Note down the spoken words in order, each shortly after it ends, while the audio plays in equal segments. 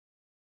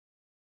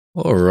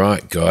All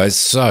right, guys.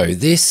 So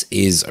this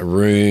is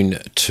Rune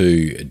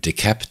II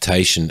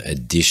Decapitation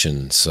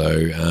Edition.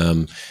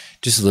 So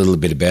just a little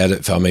bit about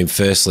it. I mean,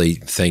 firstly,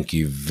 thank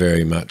you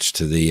very much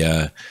to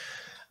the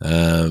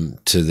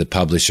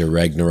publisher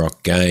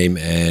Ragnarok Game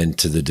and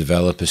to the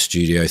developer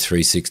Studio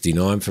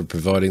 369 for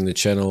providing the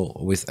channel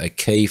with a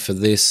key for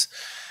this.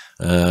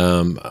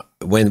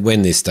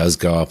 When this does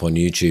go up on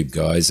YouTube,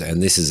 guys,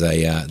 and this is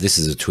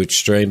a Twitch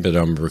stream, but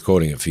I'm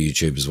recording it for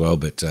YouTube as well.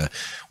 But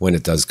when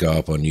it does go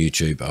up on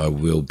YouTube, I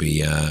will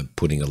be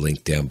putting a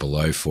link down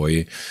below for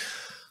you.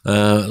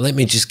 Let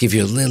me just give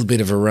you a little bit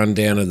of a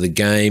rundown of the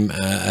game.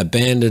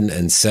 Abandoned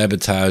and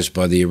sabotaged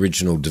by the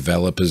original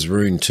developers,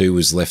 Rune II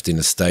was left in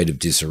a state of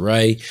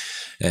disarray,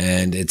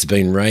 and it's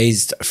been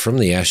raised from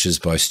the ashes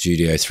by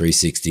Studio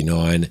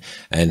 369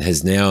 and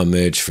has now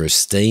emerged for a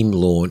Steam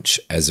launch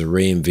as a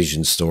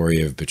re-envisioned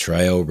story of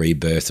betrayal,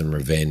 rebirth and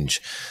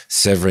revenge.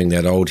 Severing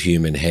that old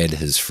human head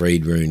has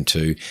freed Rune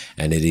II,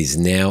 and it is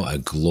now a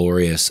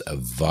glorious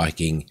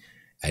Viking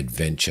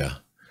adventure.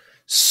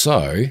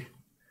 So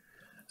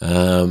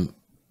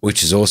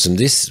which is awesome.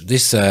 This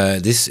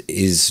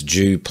is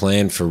due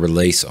planned for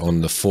release on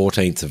the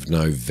 14th of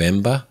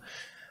November.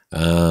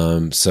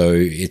 So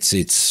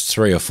it's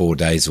 3 or 4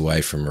 days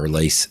away from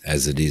release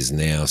as it is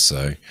now.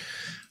 So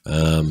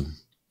so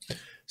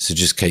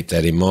just keep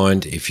that in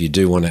mind. If you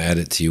do want to add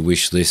it to your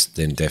wish list,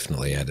 then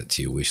definitely add it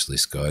to your wish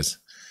list, guys.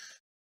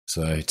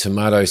 So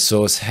tomato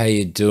sauce, how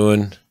you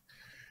doing?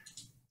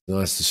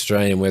 Nice.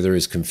 Australian weather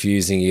is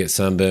confusing. You get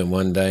sunburnt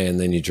one day and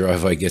then your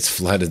driveway gets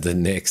flooded the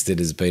next. It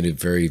has been a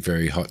very,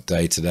 very hot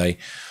day today.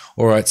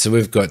 All right, so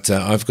we've got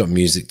I've got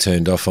music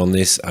turned off on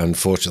this.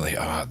 Unfortunately,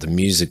 the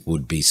music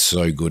would be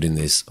so good in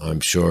this. I'm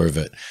sure of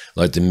it.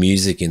 Like the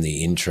music in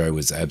the intro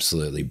was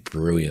absolutely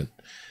brilliant.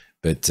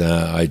 But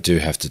I do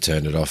have to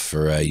turn it off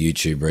for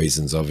YouTube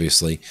reasons,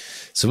 obviously.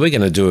 So we're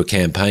going to do a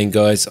campaign,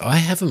 guys. I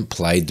haven't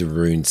played the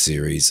Rune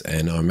series,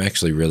 and I'm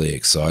actually really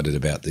excited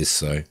about this.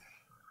 So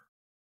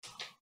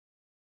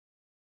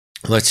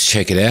let's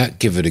check it out,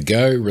 give it a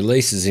go.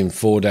 Releases in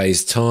 4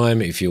 days'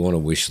 time if you want to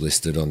wish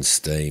list it on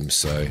Steam.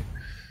 So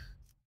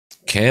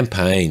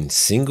campaign,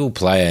 single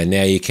player.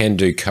 Now you can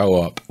do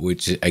co-op,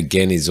 which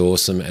again is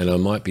awesome. And I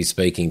might be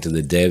speaking to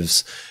the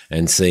devs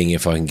and seeing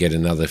if I can get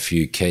another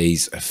few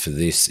keys for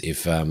this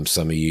if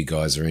some of you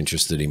guys are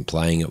interested in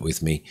playing it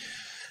with me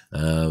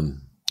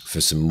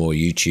for some more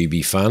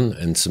YouTubey fun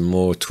and some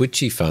more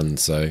Twitchy fun.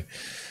 So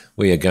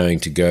we are going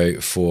to go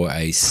for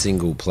a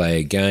single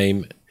player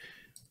game.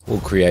 We'll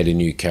create a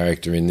new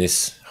character in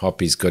this.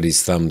 Hoppy's got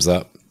his thumbs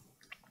up.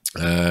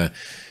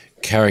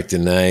 Character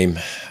name.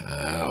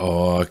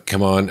 Oh,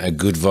 come on. A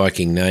good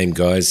Viking name,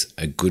 guys.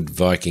 A good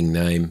Viking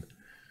name.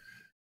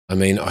 I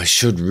mean, I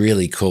should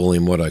really call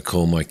him what I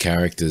call my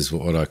characters,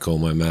 what I call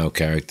my male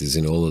characters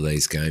in all of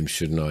these games,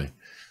 shouldn't I?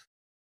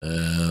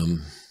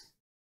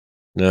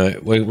 No,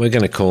 we're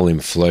going to call him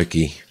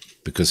Floki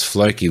because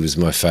Floki was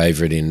my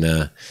favorite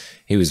in,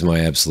 he was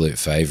my absolute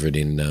favorite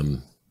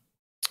in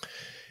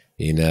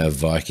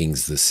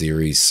Vikings, the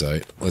series. So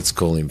let's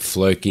call him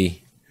Floki.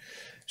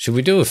 Should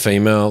we do a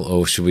female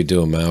or should we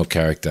do a male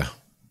character?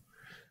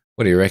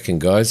 What do you reckon,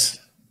 guys?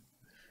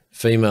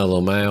 Female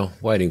or male?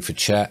 Waiting for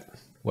chat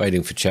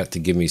to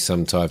give me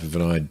some type of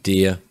an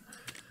idea. A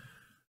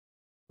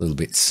little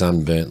bit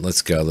sunburnt.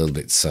 Let's go a little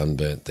bit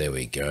sunburnt. There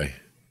we go.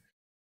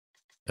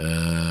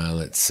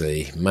 Let's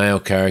see. Male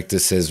character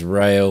says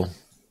rail.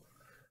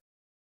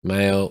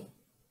 Male.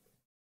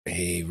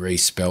 He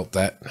respelt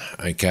that.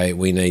 Okay,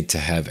 we need to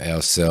have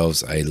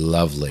ourselves a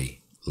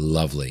lovely,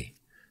 lovely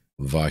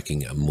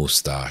Viking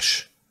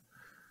moustache.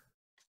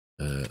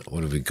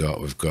 What have we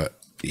got? We've got,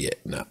 yeah,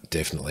 no,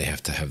 definitely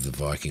have to have the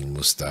Viking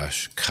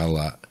moustache.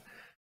 Color,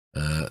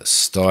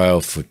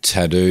 style for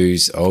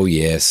tattoos. Oh,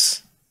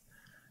 yes.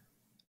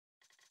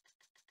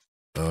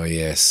 Oh,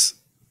 yes.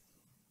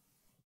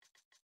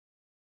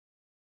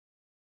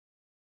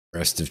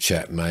 Rest of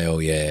chat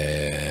male,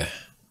 yeah.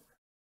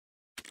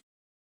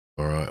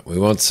 All right, we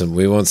want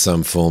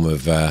some form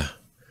of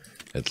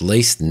at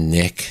least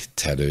neck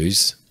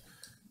tattoos.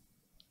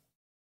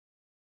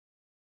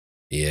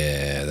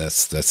 Yeah,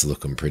 that's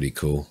looking pretty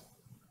cool.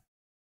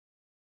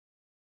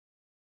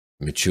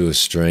 Mature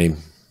stream.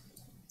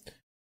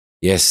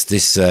 Yes,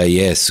 this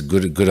yes,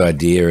 good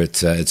idea.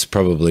 It's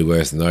probably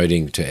worth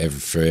noting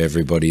for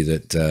everybody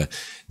that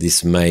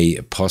this may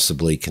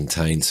possibly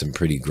contain some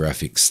pretty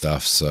graphic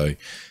stuff. So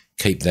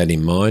keep that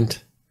in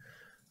mind.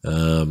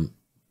 A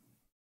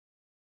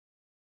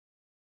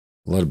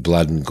lot of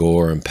blood and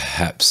gore and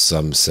perhaps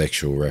some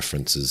sexual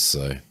references.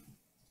 So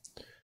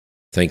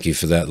thank you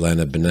for that,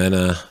 Lana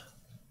Banana.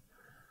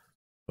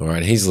 All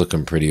right, he's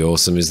looking pretty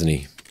awesome, isn't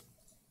he?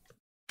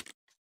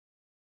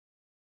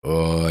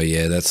 Oh,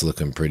 yeah, that's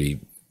looking pretty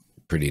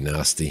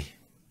nasty.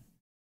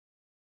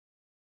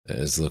 That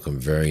is looking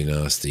very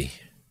nasty.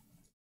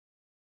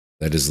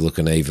 That is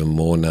looking even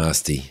more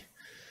nasty.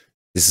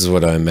 This is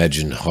what I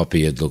imagine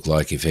Hoppy would look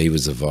like if he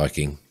was a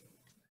Viking.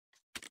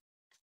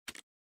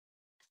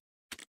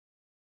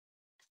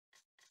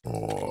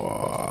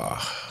 Oh.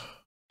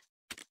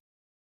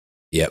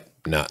 Yep,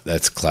 no,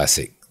 that's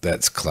classic.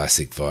 That's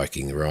classic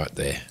Viking right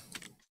there.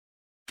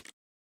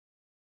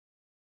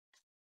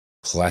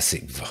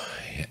 Classic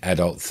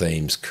adult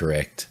themes,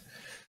 correct.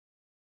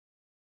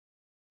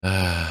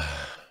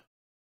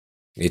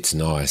 It's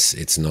nice.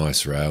 It's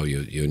nice, Rail.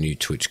 Your new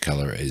Twitch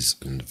colour is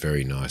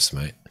very nice,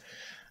 mate.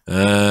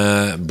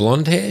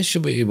 Blonde hair,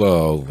 should we?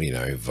 Well, you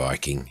know,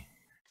 Viking.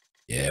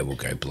 Yeah, we'll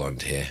go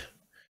blonde hair.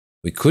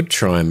 We could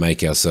try and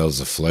make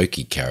ourselves a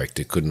Floki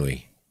character, couldn't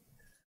we?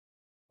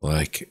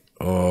 Like,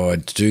 oh, I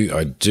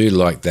do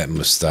like that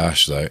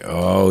moustache though.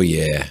 Oh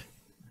yeah,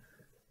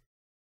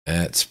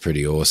 that's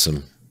pretty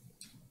awesome.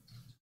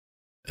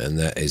 And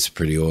that is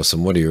pretty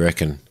awesome. What do you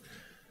reckon?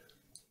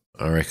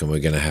 I reckon we're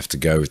going to have to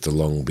go with the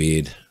long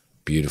beard.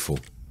 Beautiful.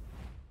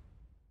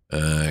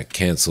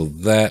 Cancel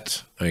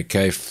that.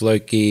 Okay,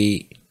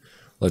 Floki.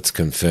 Let's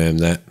confirm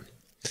that.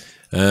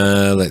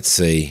 Let's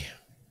see.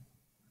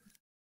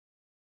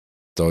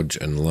 Dodge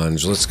and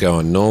lunge. Let's go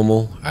on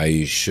normal. Are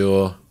you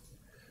sure?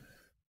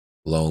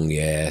 Long,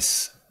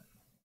 yes.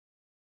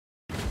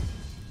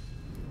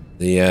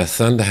 The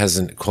thunder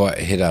hasn't quite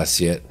hit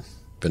us yet,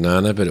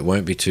 Banana, but it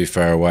won't be too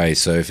far away.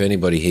 So if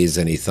anybody hears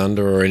any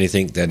thunder or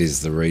anything, that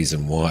is the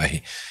reason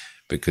why.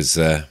 Because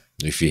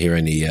if you hear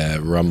any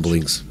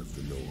rumblings. Of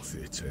the North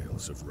hear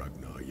tales of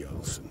Ragnar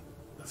Jarlsson,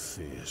 a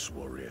fierce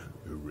warrior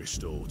who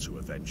restored to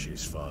avenge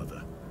his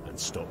father and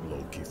stop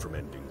Loki from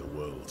ending the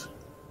world.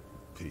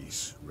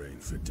 Peace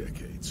reigned for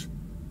decades,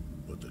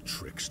 but the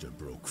trickster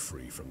broke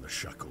free from the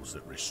shackles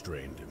that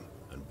restrained him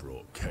and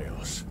brought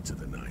chaos to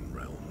the Nine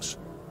Realms.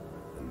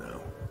 And now,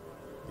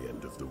 the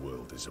end of the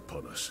world is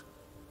upon us.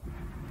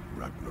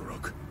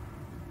 Ragnarok.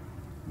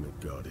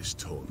 Midgard is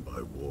torn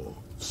by war,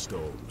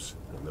 storms,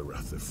 and the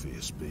wrath of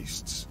fierce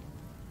beasts.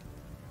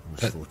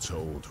 It was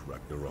foretold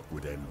Ragnarok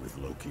would end with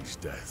Loki's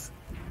death.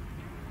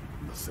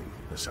 Nothing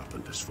has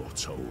happened as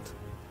foretold.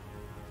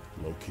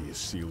 Loki has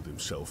sealed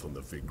himself on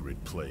the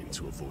Vigrid plane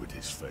to avoid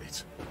his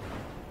fate.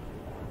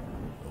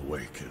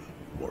 Awaken,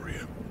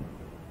 warrior.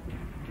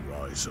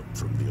 Rise up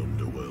from the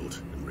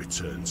underworld and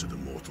return to the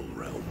mortal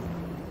realm.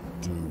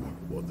 Do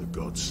what the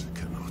gods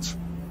cannot.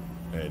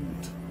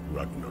 End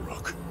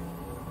Ragnarok.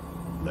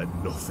 Let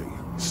nothing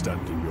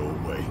stand in your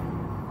way.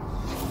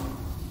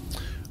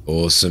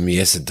 Awesome.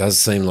 Yes, it does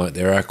seem like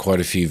there are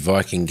quite a few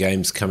Viking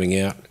games coming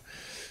out.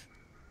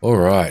 All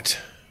right.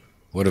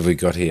 What have we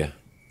got here?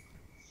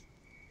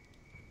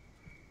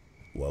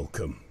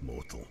 Welcome,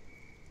 mortal,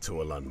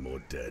 to a land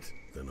more dead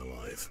than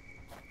alive.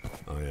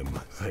 I am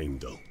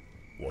Heimdall,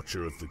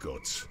 Watcher of the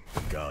Gods,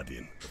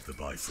 Guardian of the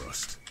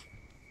Bifrost.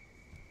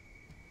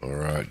 All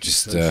right,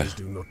 just Senses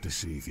do not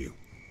deceive you.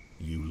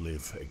 You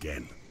live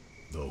again,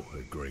 though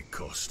at great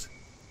cost.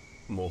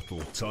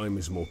 Mortal, time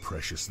is more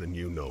precious than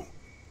you know,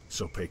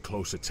 so pay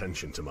close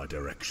attention to my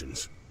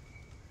directions.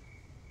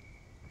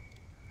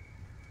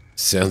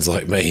 sounds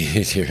like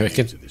me. Do you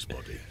reckon? To this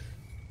body,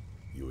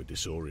 you are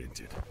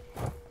disoriented.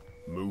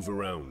 Move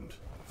around,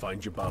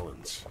 find your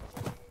balance.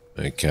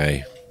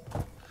 Okay.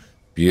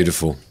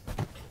 Beautiful.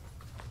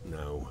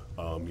 Now,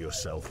 arm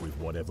yourself with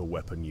whatever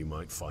weapon you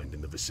might find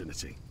in the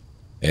vicinity.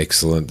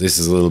 Excellent. This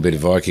is a little bit of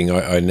Viking.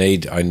 I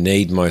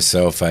need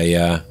myself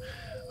an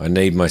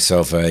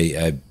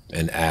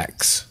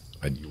axe.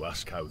 You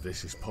ask how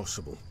this is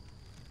possible.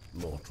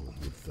 Mortal,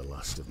 with the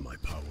last of my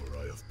power,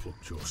 I have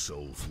plucked your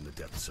soul from the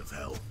depths of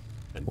hell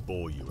and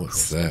bore you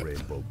across the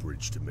Rainbow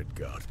Bridge to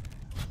Midgard.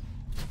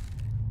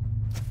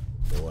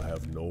 Though I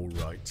have no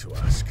right to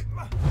ask,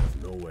 I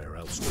have nowhere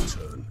else to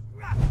turn.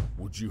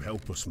 Would you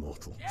help us,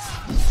 mortal?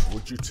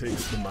 Would you take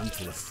the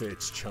mantle of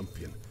Fate's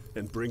champion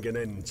and bring an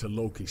end to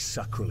Loki's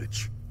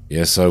sacrilege?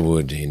 Yes, I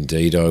would.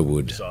 Indeed, I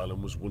would. This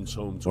island was once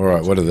home to all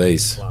right, what are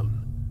these? Clan.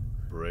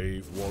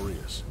 Brave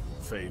warriors,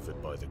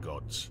 favored by the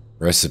gods.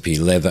 Recipe,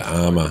 leather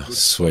armor.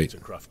 Sweet. To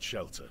craft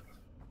shelter.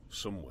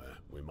 Somewhere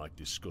we might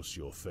discuss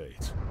your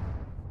fate.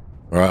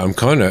 All right, I'm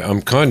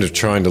kind of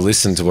trying to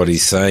listen to what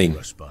he's saying.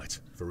 Respite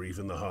for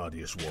even the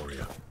hardiest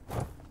warrior.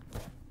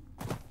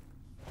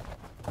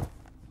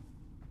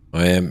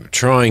 I am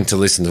trying to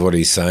listen to what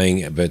he's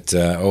saying, but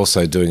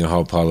also doing a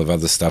whole pile of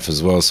other stuff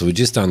as well. So we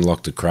just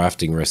unlocked a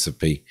crafting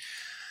recipe.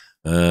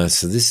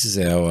 So this is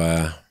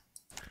our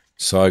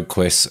side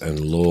quests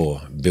and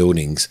lore.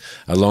 Buildings.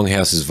 A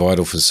longhouse is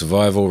vital for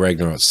survival.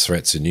 Ragnarok's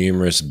threats are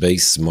numerous.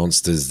 Beasts,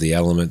 monsters, the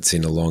elements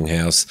in a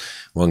longhouse.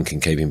 One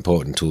can keep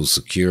important tools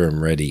secure and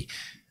ready.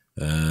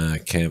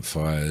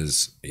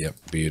 Campfires. Yep,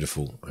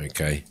 beautiful.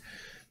 Okay.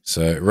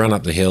 So run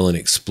up the hill and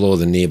explore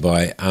the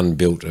nearby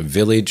unbuilt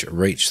village.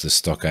 Reach the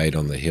stockade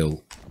on the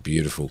hill.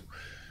 Beautiful.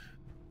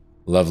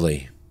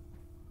 Lovely.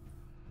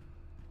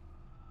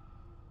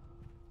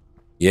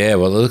 Yeah,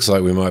 well, it looks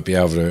like we might be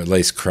able to at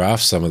least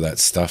craft some of that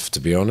stuff,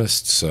 to be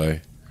honest. So,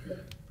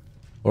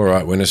 all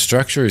right, when a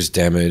structure is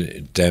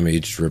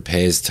damaged,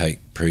 repairs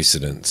take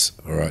precedence.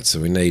 All right, so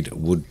we need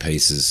wood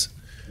pieces.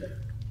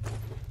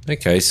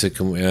 Okay, so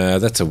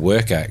that's a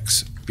work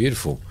axe.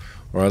 Beautiful.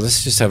 All right,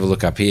 let's just have a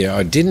look up here.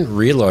 I didn't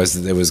realize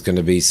that there was going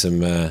to be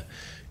some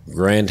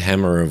grand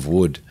hammer of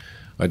wood.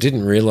 I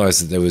didn't realize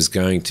that there was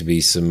going to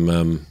be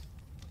some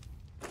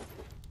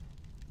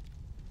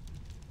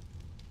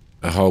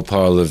a whole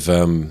pile of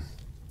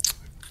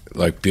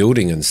like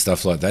building and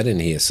stuff like that in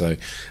here. So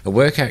a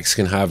work axe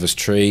can harvest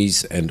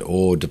trees and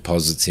ore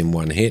deposits in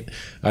one hit.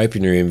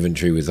 Open your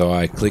inventory with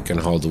I, click and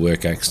hold the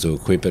work axe to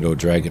equip it, or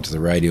drag it to the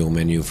radial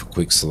menu for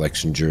quick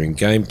selection during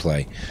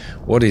gameplay.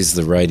 What is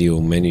the radial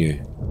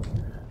menu?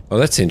 Oh,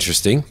 that's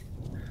interesting.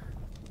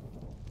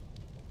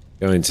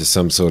 Go into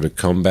some sort of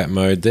combat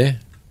mode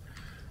there.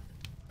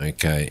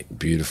 Okay,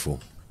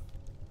 beautiful.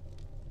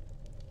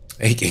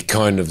 It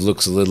kind of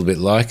looks a little bit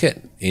like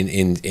it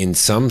in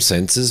some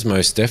senses,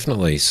 most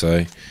definitely.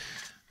 So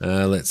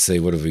let's see,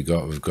 what have we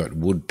got? We've got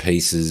wood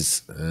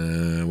pieces.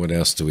 What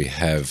else do we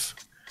have?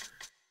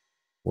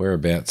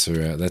 Whereabouts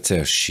are that's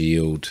our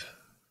shield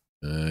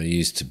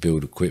used to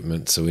build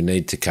equipment. So we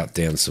need to cut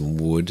down some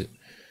wood.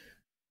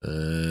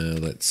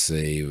 Let's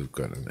see, we've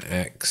got an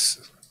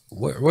axe.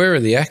 Where are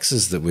the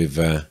axes that we've...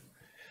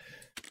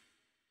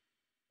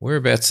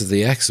 whereabouts are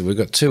the axes? We've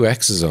got 2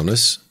 axes on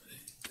us.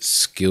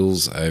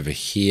 Skills over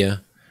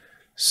here.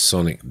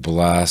 Sonic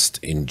Blast,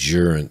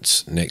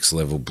 Endurance, Next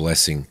Level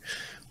Blessing.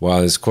 Wow,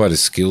 there's quite a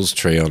skills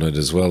tree on it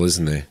as well,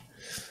 isn't there?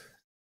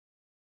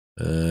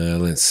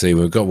 Let's see,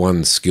 we've got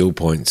 1 skill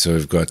point. So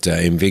we've got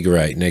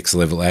Invigorate, Next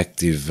Level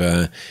Active.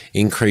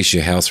 Increase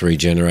your health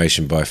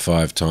regeneration by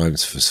 5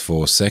 times for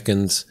 4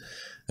 seconds.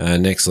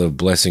 Next Level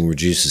Blessing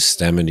reduces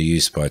stamina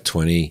use by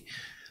 20.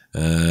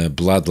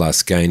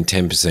 Bloodlust, gain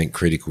 10%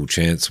 critical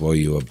chance while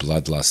you are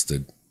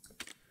bloodlusted.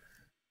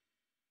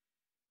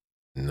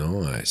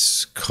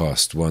 Nice.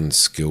 Cost 1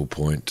 skill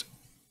point.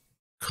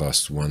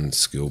 Cost 1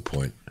 skill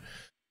point.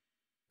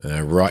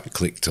 Right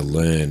click to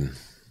learn.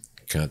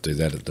 Can't do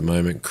that at the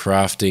moment.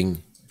 Crafting.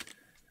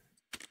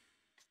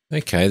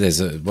 Okay, there's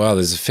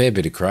a fair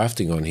bit of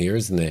crafting on here,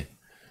 isn't there?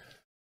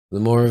 The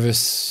more of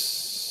us.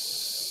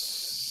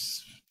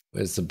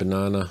 Where's the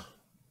banana?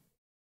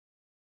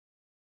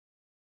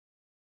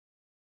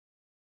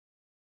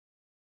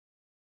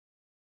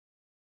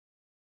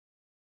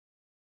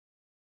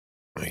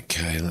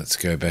 Okay, let's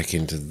go back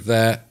into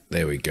that.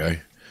 There we go.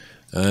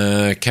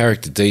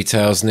 Character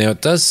details. Now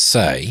it does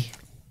say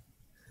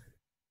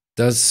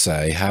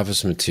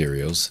harvest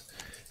materials.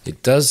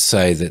 It does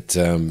say that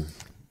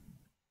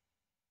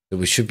that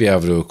we should be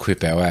able to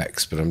equip our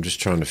axe, but I'm just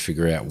trying to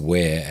figure out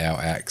where our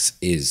axe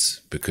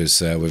is,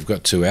 because we've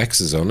got 2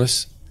 axes on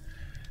us,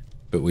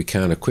 but we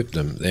can't equip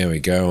them. There we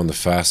go, on the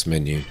fast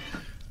menu,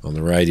 on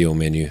the radial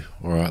menu.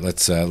 All right,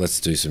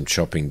 let's do some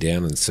chopping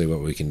down and see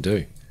what we can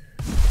do.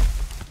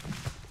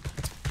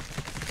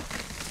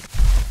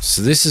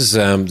 So this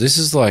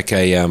is like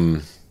a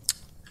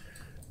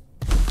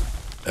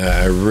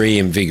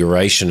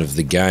reinvigoration of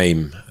the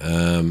game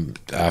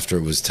after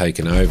it was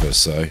taken over.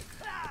 So,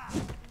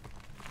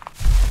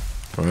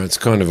 all right, it's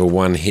kind of a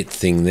one-hit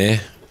thing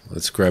there.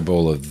 Let's grab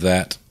all of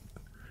that.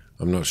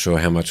 I'm not sure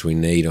how much we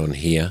need on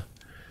here.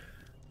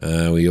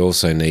 We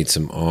also need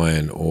some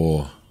iron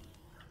ore.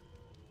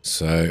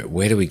 So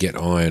where do we get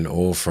iron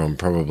ore from?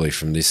 Probably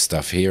from this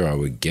stuff here, I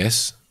would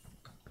guess.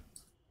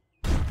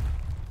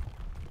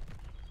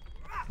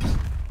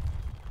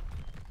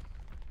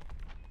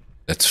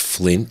 That's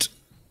flint.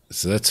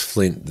 So that's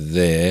flint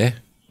there.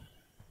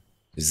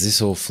 Is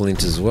this all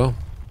flint as well?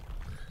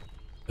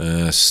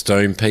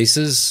 Stone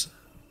pieces.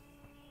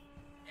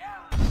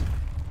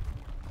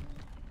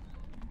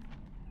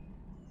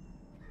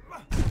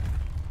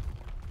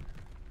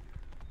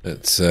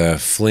 That's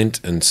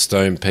flint and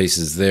stone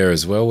pieces there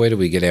as well. Where do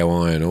we get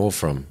our iron ore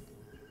from?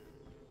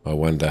 I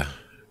wonder.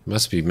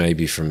 Must be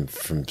maybe from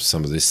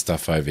some of this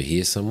stuff over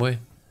here somewhere.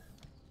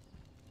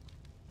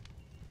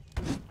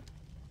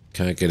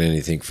 Can't get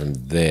anything from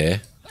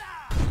there.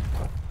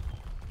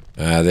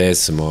 There's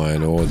some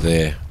iron ore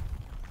there.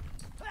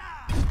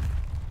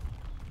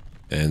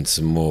 And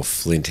some more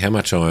flint. How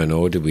much iron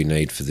ore did we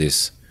need for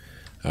this?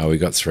 We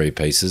got 3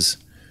 pieces.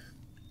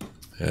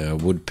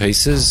 Wood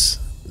pieces.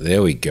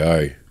 There we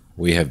go.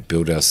 We have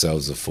built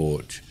ourselves a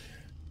forge.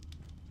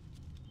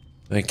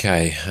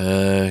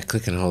 Okay,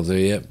 click and hold there.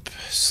 Yep.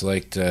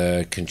 Select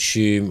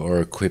consume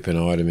or equip an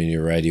item in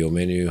your radial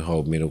menu.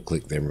 Hold middle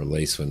click, then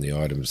release when the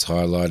item is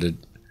highlighted.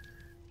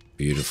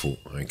 Beautiful.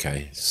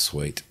 Okay,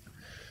 sweet.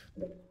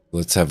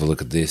 Let's have a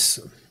look at this.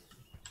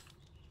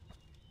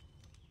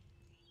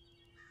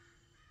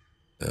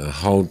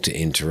 Hold to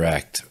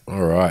interact.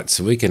 Alright,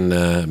 so we can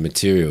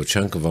material,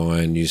 chunk of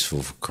iron,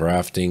 useful for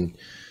crafting.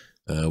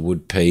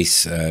 Wood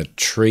piece,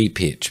 tree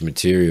pitch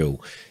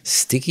material.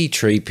 Sticky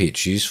tree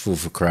pitch, useful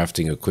for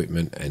crafting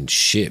equipment and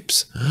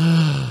ships.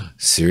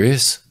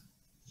 Serious?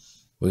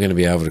 We're going to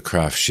be able to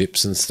craft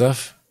ships and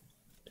stuff?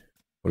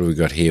 What do we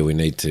got here? We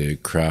need to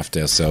craft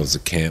ourselves a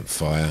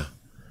campfire.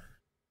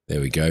 There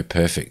we go,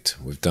 perfect.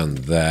 We've done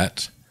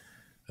that.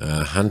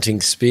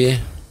 Hunting spear.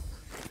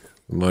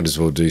 We might as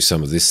well do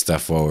some of this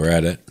stuff while we're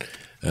at it.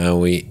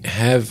 We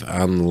have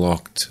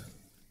unlocked...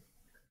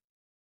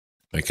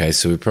 Okay,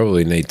 so we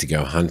probably need to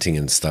go hunting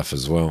and stuff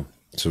as well.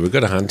 So we've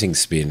got a hunting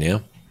spear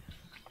now.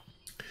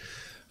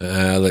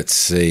 Let's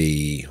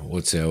see.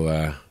 What's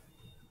our...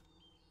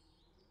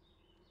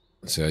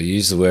 So I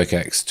use the work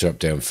axe to chop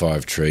down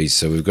 5 trees.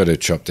 So we've got to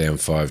chop down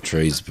 5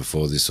 trees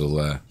before this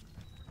will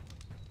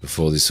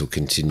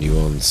continue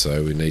on.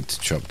 So we need to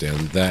chop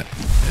down that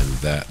and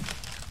that.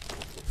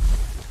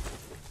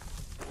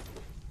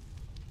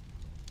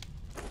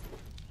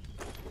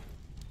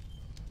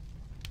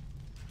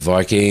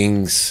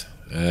 Vikings,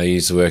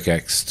 use the work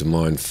axe to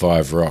mine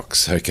 5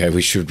 rocks. Okay, I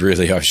should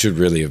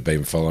really have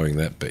been following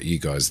that, but you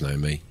guys know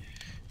me.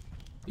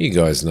 You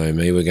guys know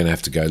me. We're going to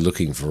have to go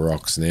looking for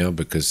rocks now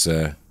because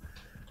there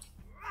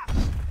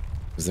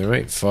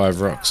ain't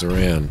 5 rocks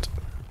around.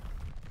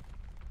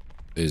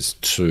 There's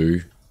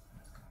 2.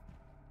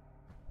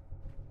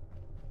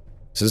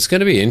 So it's going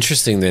to be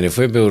interesting then if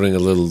we're building a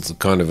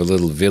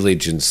little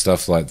village and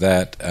stuff like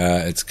that.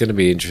 It's going to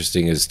be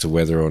interesting as to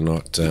whether or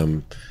not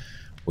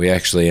we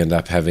actually end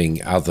up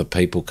having other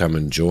people come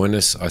and join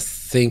us. I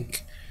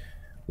think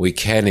we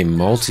can in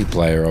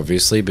multiplayer,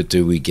 obviously, but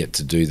do we get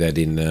to do that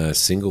in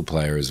single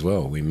player as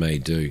well? We may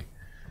do.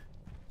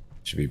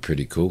 Should be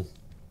pretty cool.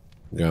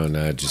 Go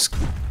and just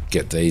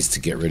get these to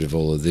get rid of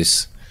all of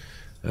this.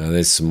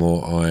 There's some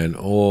more iron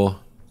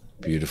ore.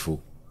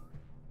 Beautiful.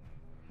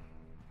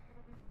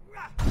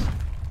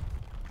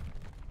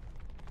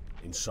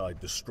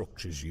 Inside the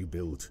structures you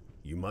build,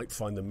 you might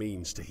find the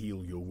means to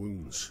heal your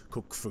wounds,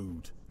 cook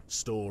food,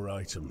 store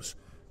items,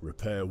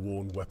 repair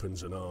worn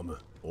weapons and armor,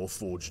 or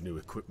forge new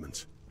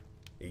equipment.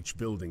 Each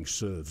building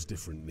serves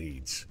different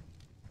needs.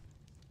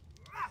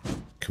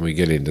 Can we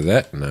get into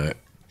that? No.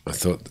 I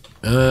thought...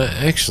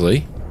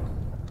 actually...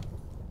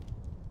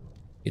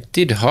 It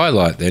did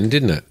highlight then,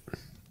 didn't it?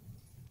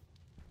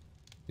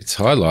 It's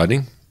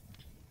highlighting.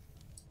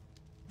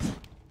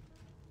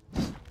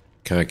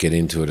 Can't get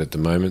into it at the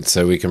moment,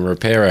 so we can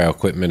repair our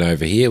equipment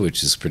over here,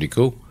 which is pretty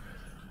cool.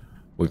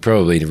 We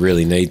probably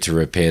really need to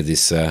repair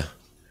this.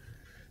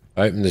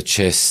 Open the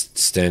chest,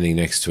 standing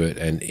next to it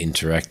and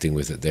interacting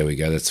with it. There we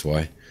go, that's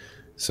why.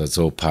 So it's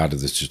all part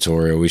of the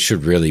tutorial. We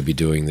should really be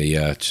doing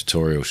the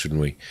tutorial,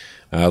 shouldn't we?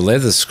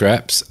 Leather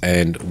scraps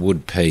and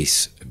wood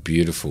piece.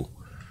 Beautiful.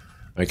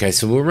 Okay,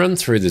 so we'll run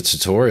through the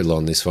tutorial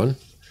on this one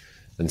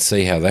and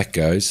see how that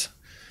goes.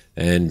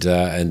 And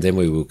then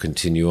we will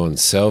continue on.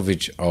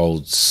 Salvage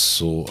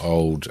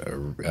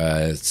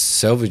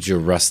salvage your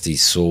rusty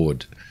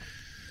sword.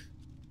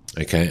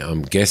 Okay,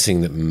 I'm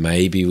guessing that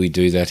maybe we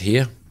do that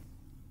here.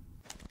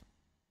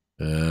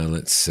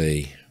 Let's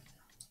see.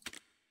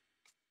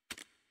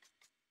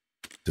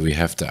 Do we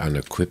have to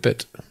unequip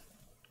it?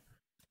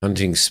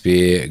 Hunting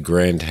spear,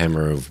 grand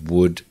hammer of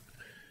wood,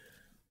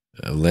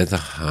 a leather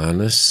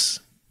harness.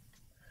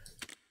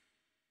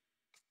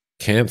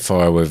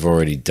 Campfire we've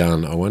already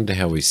done. I wonder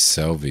how we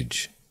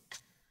salvage.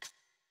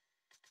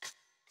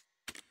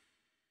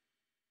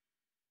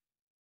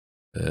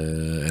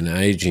 An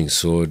aging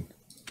sword.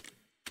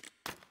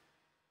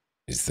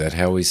 Is that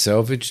how we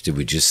salvage? Did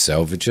we just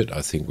salvage it?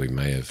 I think we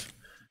may have.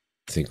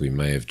 I think we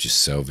may have just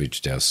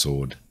salvaged our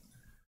sword.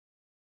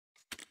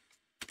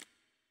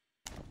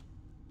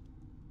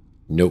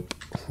 Nope,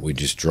 we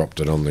just dropped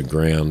it on the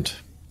ground.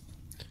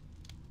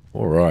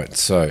 Alright,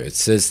 so it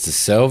says to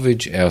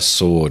salvage our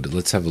sword.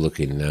 Let's have a look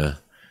in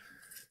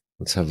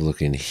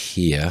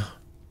here.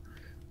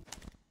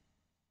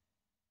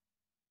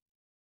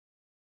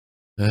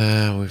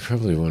 We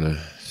probably want to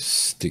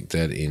stick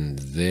that in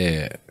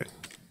there.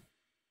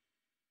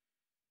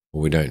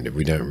 We don't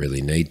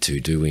really need to,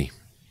 do we?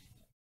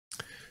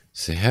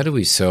 So how do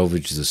we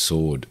salvage the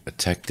sword?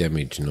 Attack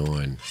damage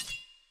 9.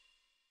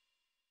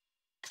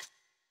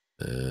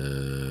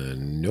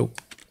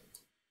 Nope.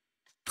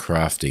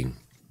 Crafting.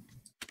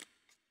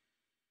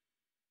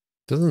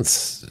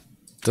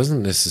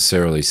 Doesn't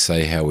necessarily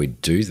say how we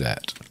do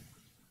that.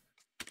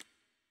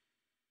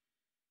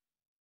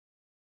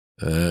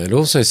 It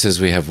also says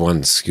we have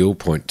 1 skill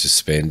point to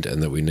spend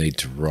and that we need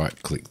to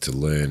right click to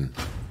learn.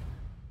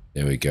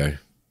 There we go.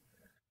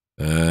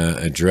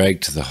 A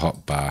drag to the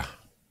hot bar.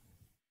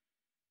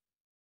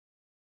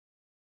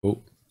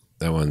 Oh,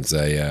 that one's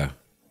a...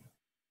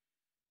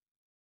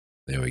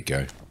 there we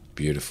go.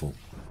 Beautiful.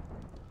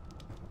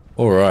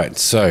 Alright,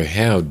 so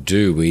how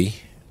do we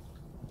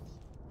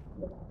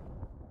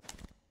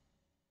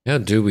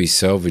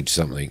salvage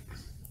something?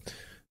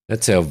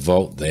 That's our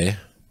vault there.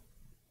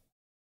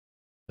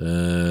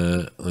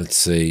 Let's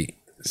see.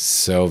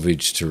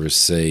 Salvage to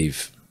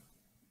receive.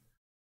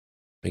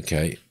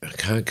 Okay, I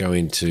can't go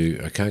into,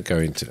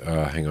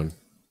 oh, hang on.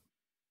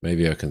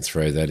 Maybe I can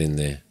throw that in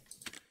there.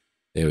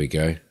 There we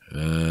go.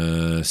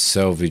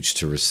 Salvage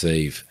to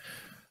receive.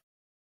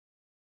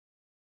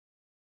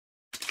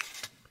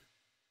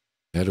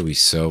 How do we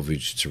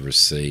salvage to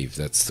receive?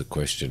 That's the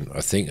question.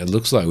 I think it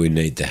looks like we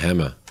need the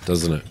hammer,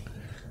 doesn't it?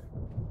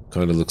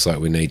 Kind of looks like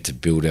we need to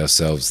build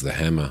ourselves the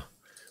hammer,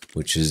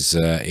 which is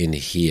in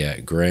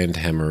here. Grand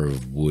hammer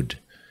of wood.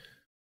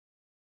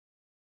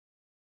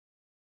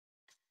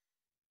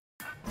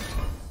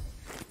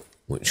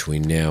 Which we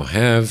now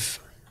have.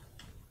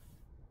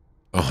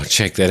 Oh,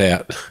 check that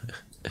out.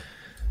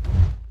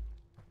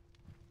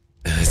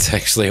 It's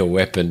actually a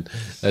weapon.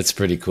 That's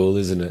pretty cool,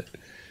 isn't it?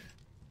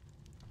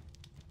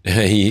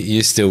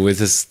 You still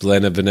with us,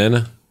 Lena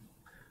Banana?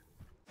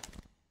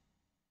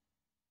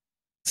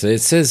 So it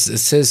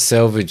says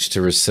salvage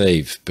to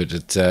receive, but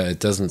it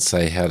doesn't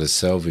say how to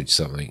salvage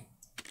something.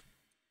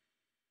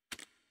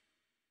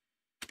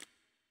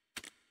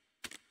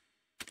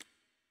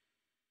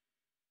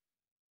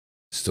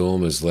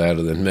 Storm is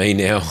louder than me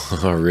now.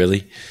 Oh,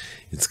 really?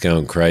 It's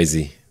going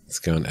crazy. It's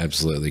going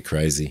absolutely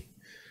crazy.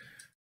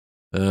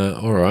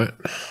 All right.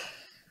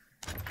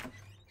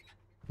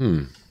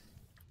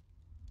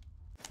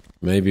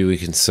 Maybe we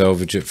can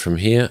salvage it from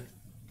here.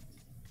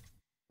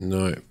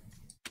 No.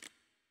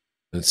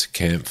 That's a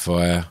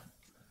campfire.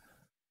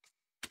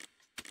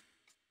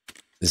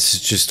 This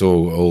is just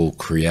all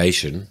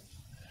creation.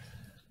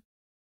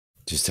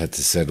 Just had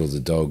to settle the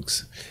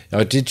dogs.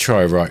 I did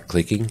try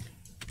right-clicking,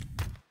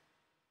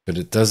 but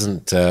it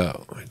doesn't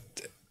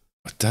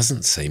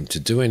seem to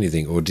do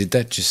anything. Or did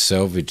that just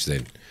salvage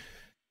then?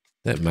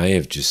 That may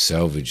have just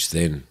salvaged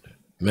then.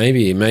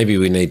 Maybe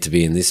we need to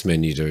be in this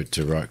menu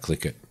to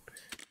right-click it.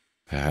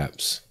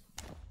 Perhaps.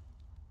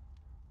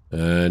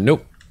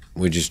 Nope.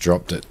 We just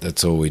dropped it.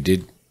 That's all we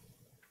did.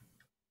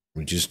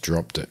 We just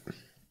dropped it.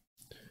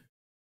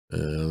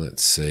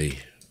 Let's see.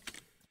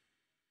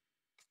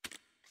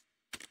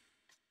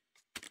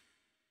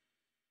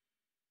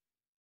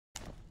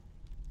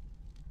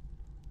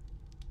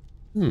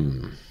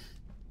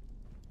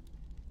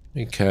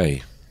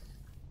 Okay.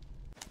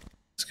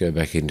 Let's go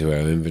back into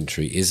our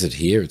inventory. Is it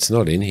here? It's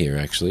not in here,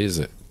 actually, is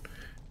it?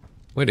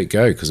 Where'd it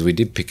go? Because we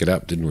did pick it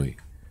up, didn't we?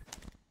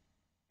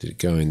 Did it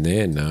go in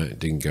there? No, it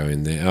didn't go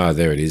in there. Ah,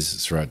 there it is.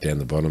 It's right down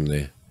the bottom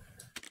there.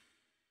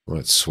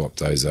 Might swap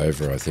those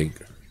over, I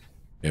think.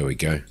 There we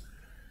go.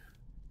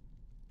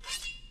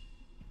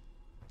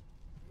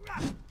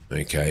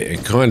 Okay,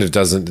 it kind of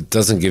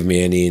doesn't give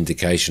me any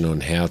indication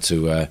on how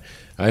to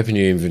open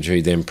your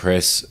inventory, then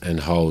press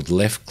and hold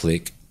left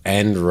click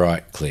and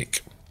right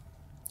click.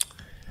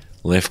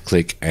 Left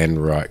click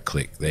and right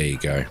click. There you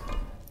go.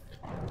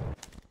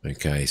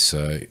 Okay,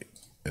 so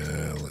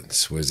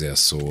where's our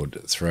sword?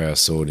 Throw our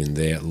sword in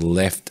there.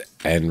 Left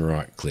and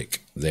right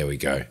click. There we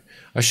go.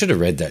 I should have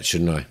read that,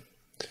 shouldn't I?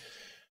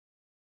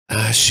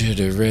 I should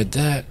have read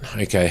that.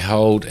 Okay,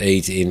 hold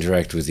E to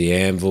interact with the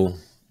anvil.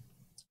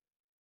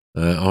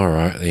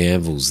 Alright, the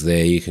anvil's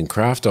there. You can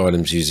craft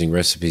items using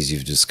recipes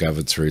you've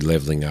discovered through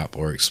leveling up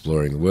or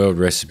exploring the world.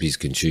 Recipes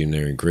consume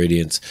their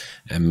ingredients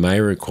and may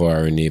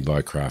require a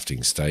nearby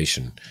crafting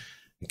station.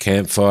 A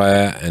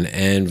campfire, an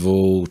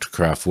anvil to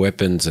craft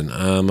weapons and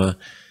armor,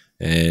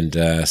 and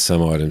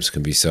some items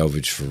can be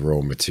salvaged for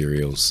raw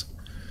materials.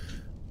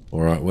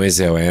 Alright, where's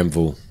our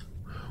anvil?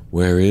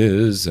 Where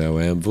is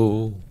our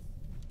anvil?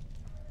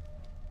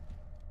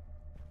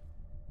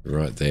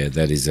 Right there,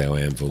 that is our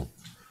anvil.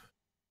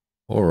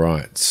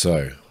 Alright,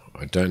 so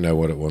I don't know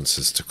what it wants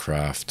us to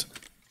craft.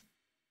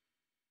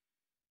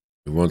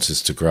 It wants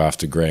us to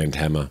craft a grand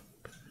hammer.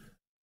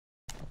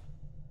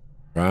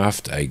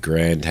 Craft a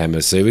grand hammer.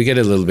 See, we get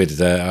a little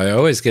bit, I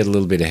always get a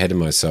little bit ahead of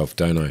myself,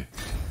 don't I?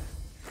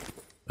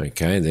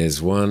 Okay,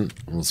 there's one.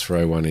 We'll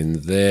throw one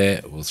in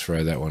there. We'll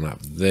throw that one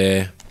up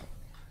there.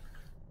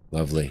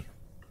 Lovely.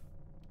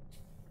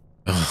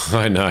 Oh,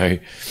 I know.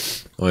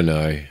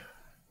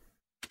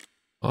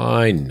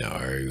 I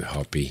know,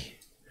 Hoppy.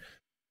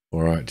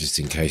 Alright, just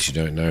in case you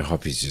don't know,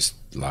 Hoppy's just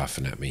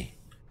laughing at me.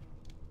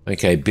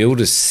 Okay, build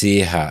a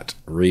seer hut.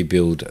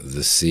 Rebuild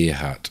the seer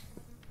hut.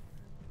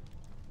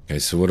 Okay,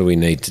 so what do we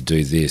need to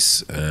do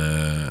this?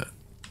 Well,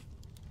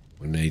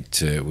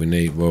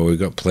 we've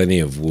got plenty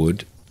of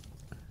wood.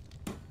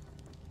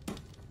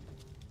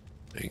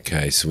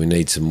 Okay, so we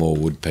need some more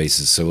wood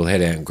pieces. So we'll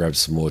head out and grab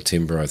some more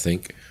timber, I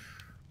think.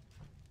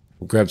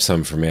 We'll grab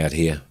some from out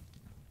here.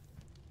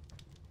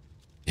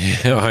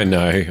 Yeah, I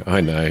know,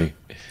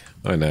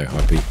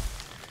 Hoppy.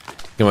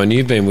 Come on,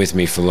 you've been with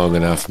me for long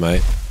enough,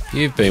 mate.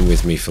 You've been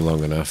with me for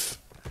long enough.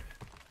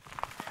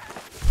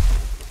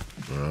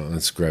 Alright,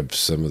 let's grab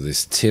some of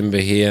this timber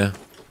here.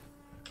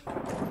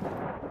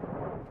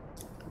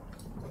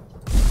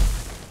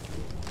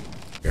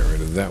 Get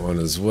rid of that one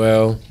as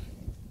well.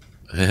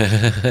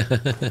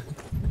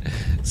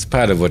 It's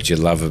part of what you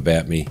love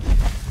about me,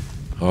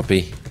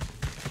 Hoppy.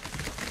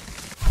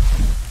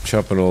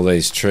 Chopping all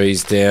these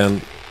trees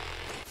down.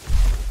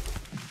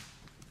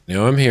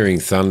 Now I'm hearing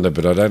thunder,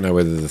 but I don't know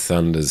whether the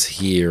thunder's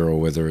here or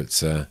whether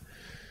it's in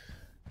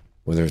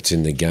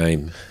the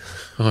game.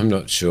 I'm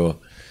not sure.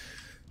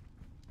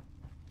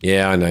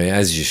 Yeah, I know.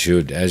 As you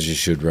should,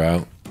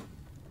 Rail.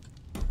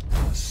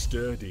 A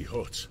sturdy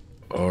hut.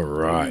 All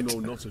right.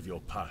 You know not of your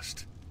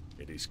past.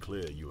 It is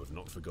clear you have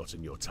not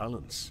forgotten your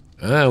talents.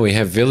 Ah, we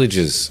have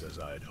villagers. As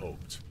I had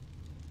hoped.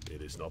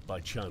 It is not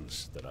by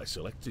chance that I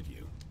selected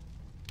you.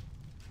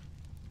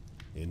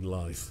 In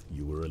life,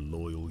 you were a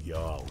loyal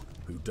Jarl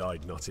who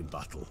died not in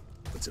battle,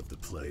 but of the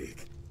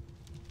plague.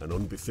 An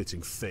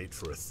unbefitting fate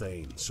for a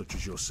Thane such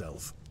as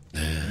yourself.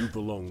 You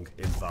belong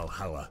in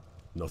Valhalla,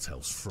 not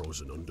Hell's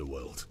frozen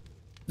underworld.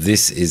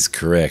 This is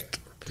correct.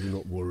 Do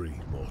not worry,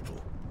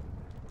 mortal.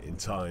 In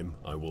time,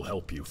 I will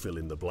help you fill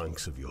in the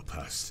blanks of your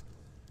past.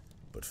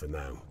 But for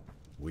now,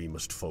 we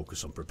must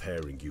focus on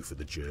preparing you for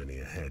the journey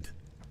ahead.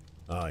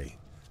 I,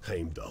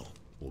 Heimdall,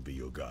 will be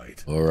your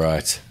guide. All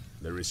right.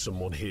 There is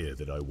someone here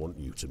that I want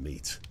you to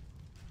meet.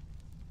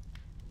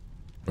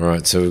 All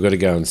right, so we've got to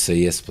go and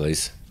see. Yes,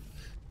 please.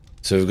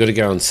 So we've got to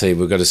go and see.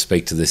 We've got to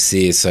speak to the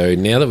seer. So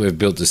now that we've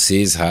built the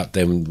seer's hut,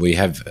 then we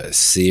have a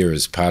seer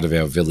as part of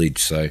our village.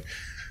 So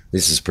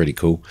this is pretty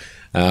cool.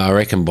 I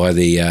reckon by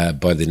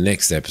the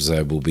next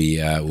episode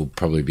we'll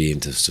probably be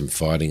into some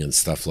fighting and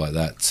stuff like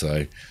that.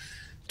 So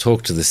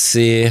talk to the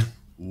seer.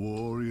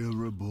 Warrior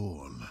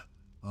reborn,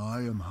 I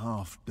am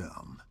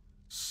Halfdan,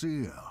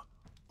 seer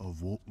of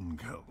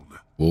Waltenkeld.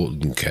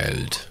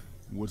 Waltenkeld.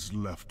 What's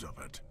left of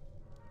it.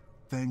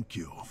 Thank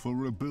you for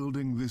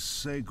rebuilding this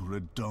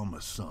sacred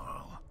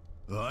domicile.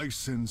 I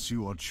sense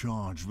you are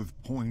charged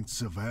with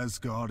points of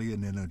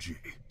Asgardian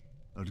energy.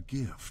 A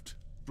gift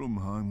from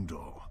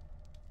Heimdall.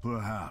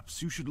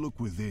 Perhaps you should look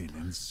within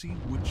and see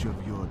which of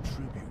your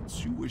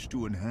attributes you wish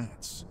to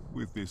enhance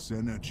with this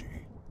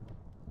energy.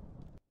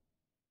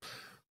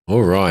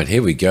 All right,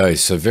 here we go.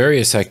 So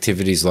various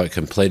activities like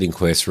completing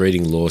quests,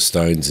 reading lore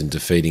stones, and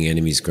defeating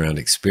enemies grant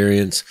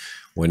experience.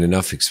 When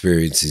enough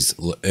experience is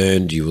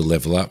earned, you will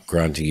level up,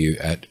 granting you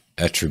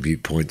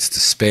attribute points to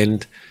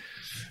spend.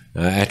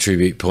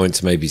 Attribute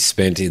points may be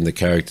spent in the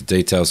character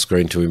details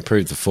screen to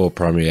improve the 4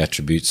 primary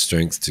attributes: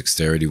 strength,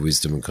 dexterity,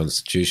 wisdom, and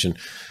constitution.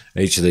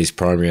 Each of these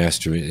primary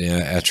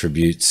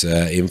attributes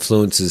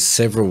influences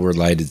several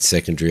related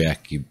secondary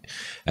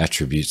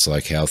attributes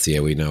like health.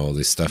 Yeah, we know all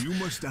this stuff. You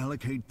must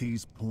allocate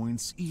these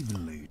points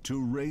evenly to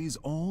raise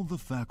all the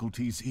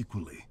faculties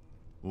equally,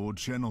 or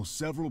channel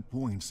several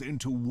points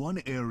into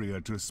one area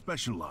to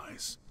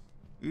specialize.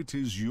 It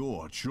is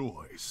your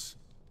choice.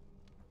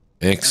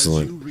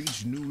 Excellent. As you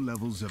reach new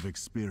levels of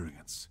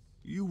experience,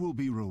 you will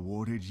be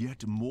rewarded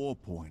yet more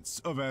points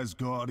of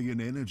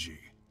Asgardian energy.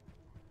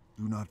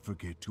 Do not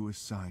forget to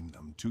assign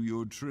them to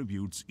your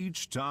tributes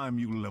each time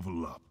you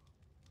level up.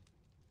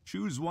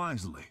 Choose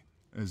wisely,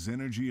 as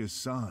energy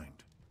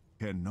assigned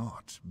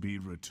cannot be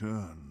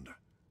returned.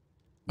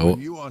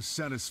 When you are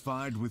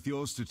satisfied with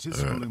your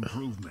statistical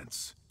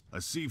improvements,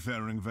 a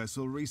seafaring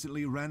vessel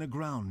recently ran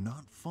aground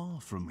not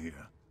far from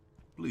here.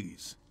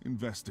 Please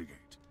investigate.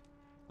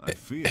 I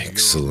fear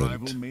your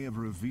arrival may have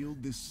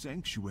revealed this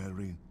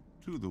sanctuary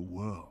to the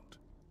world.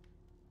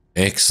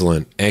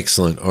 Excellent,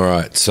 excellent. All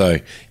right, so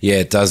yeah,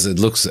 it does. It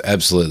looks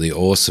absolutely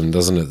awesome,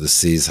 doesn't it? The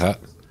seer's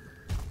hut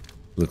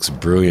looks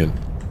brilliant.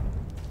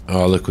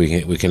 Oh, look,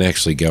 we can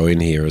actually go in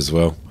here as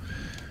well.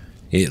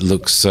 It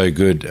looks so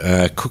good.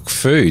 Cook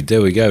food.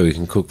 There we go. We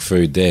can cook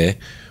food there.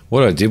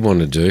 What I did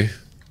want to do.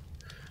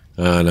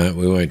 No,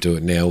 we won't do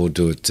it now. We'll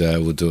do it.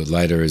 We'll do it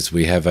later. As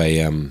we have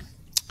a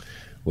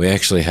we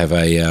actually have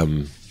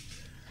a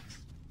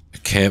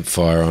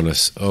campfire on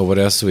us. Oh, what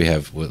else do we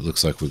have? Well, it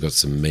looks like we've got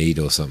some meat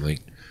or something.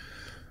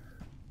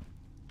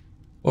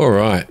 All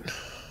right.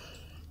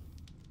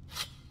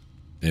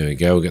 There we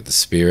go. We've got the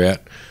spear out.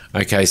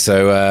 Okay,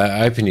 so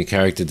open your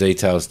character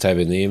details tab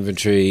in the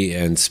inventory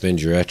and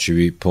spend your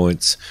attribute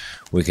points.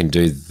 We can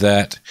do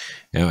that.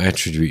 Our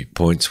attribute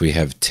points, we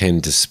have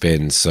 10 to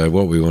spend. So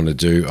what we want to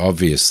do,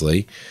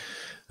 obviously,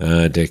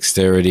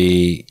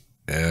 dexterity.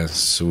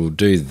 So we'll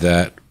do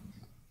that.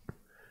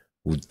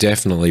 We'll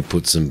definitely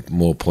put some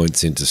more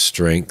points into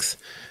strength.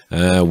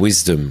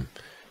 Wisdom,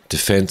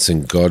 defense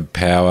and god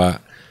power,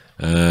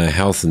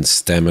 health and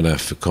stamina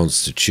for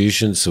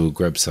constitution. So we'll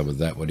grab some of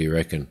that. What do you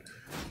reckon?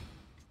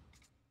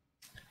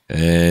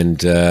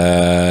 And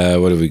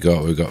what have we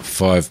got? We've got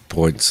 5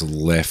 points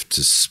left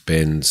to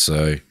spend.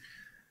 So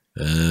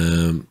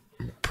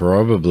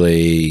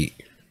probably,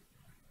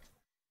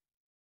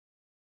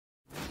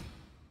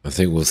 I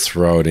think we'll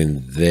throw it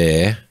in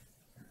there.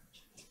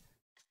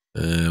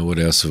 What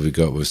else have we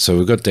got? So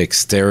we've got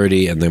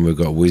dexterity, and then we've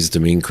got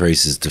wisdom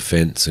increases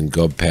defense and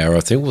god power.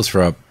 I think we'll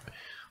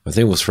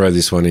throw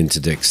this one into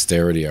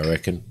dexterity, I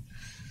reckon.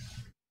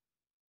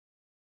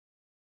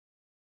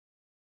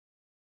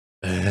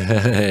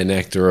 An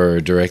actor or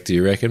a director,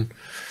 you reckon?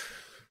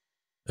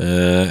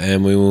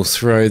 And we will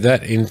throw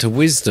that into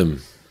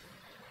wisdom.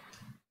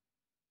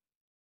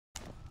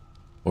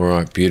 All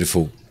right,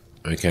 beautiful.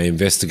 Okay,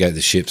 investigate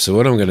the ship. So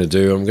what I'm going to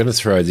do, I'm going to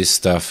throw this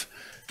stuff,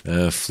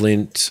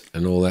 flint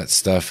and all that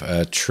stuff,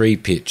 tree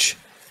pitch,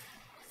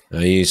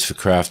 used for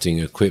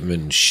crafting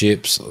equipment and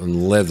ships,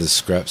 and leather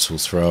scraps we'll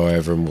throw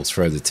over, and we'll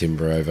throw the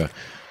timber over.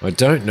 I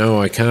don't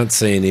know, I can't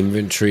see an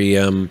inventory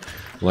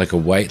like a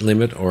weight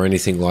limit or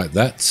anything like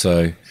that,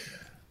 so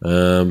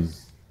so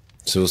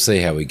we'll see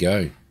how we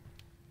go.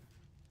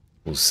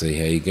 We'll see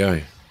how you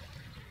go.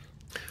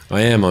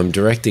 I'm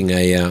directing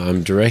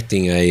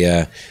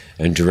a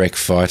direct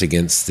fight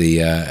against the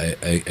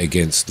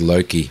against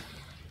Loki.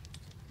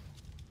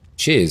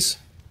 Cheers.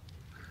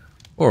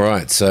 All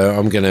right, so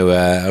I'm gonna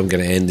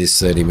end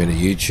this 30-minute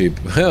YouTube.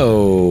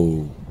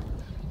 Oh,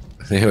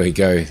 there we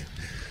go.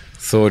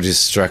 Thor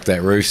just struck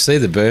that roof. See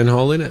the burn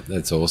hole in it?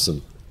 That's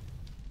awesome.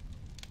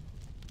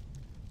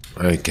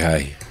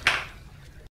 Okay.